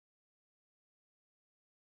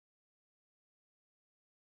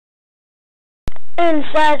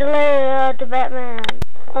Inside the lair of the Batman.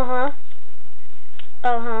 Uh-huh.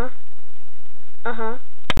 Uh-huh. Uh-huh.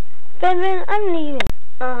 Batman, I'm leaving.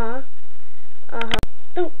 Uh-huh. Uh-huh.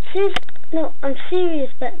 No, serious. No, I'm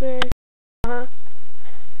serious, Batman. Uh-huh.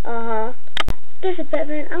 Uh-huh. Listen,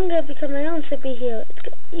 Batman, I'm gonna become my own superhero.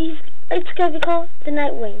 It's gonna be called the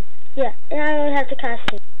Nightwing. Yeah, and I don't have the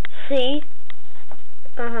costume. See?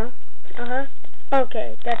 Uh-huh. Uh-huh.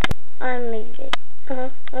 Okay, that's it. I'm leaving. Uh-huh.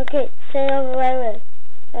 Okay, stay over right away.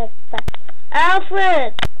 Bye.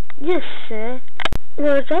 Alfred! Yes, sir.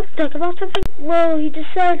 Well, don't think about something. Well, he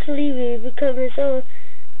decided to leave me and become his own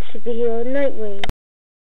superhero, Nightwing.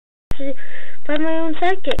 Find my own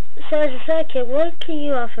sidekick. So as a sidekick, what can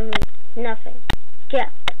you offer me? Nothing. Yeah.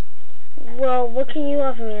 Well, what can you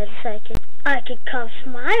offer me as a sidekick? I could carve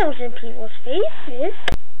smiles in people's faces.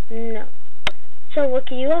 No. So what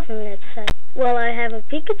can you offer me as a sidekick? Well, I have a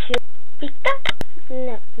Pikachu. Pika?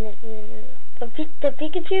 No. The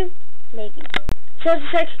Pikachu? Maybe. So as a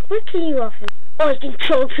sidekick, what can you offer me? Oh, I can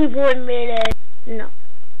kill people in minutes. No.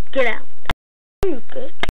 Get out. You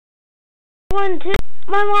bitch. 1, 2.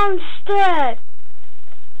 My mom's dead.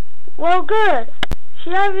 Well, good. She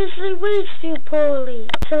obviously raised you poorly.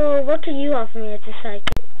 So, what can you offer me as a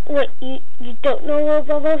sidekick? Wait, you don't know where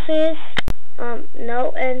Barbossa is?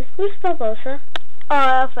 No, and who's Barbossa? Oh,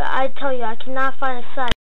 Alfred, I tell you, I cannot find a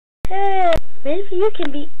sidekick. Hey, maybe you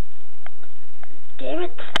can be... Damn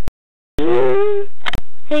it.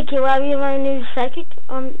 Hey, can I be my new sidekick?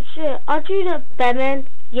 Sure. Aren't you the Batman?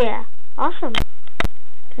 Yeah. Awesome.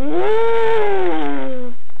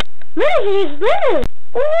 Maybe this.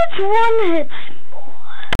 Which one hits more?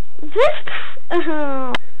 This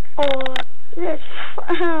or this?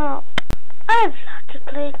 I'd like to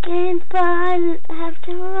play games, but I have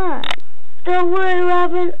to run. Don't worry,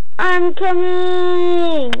 Robin. I'm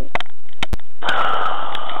coming.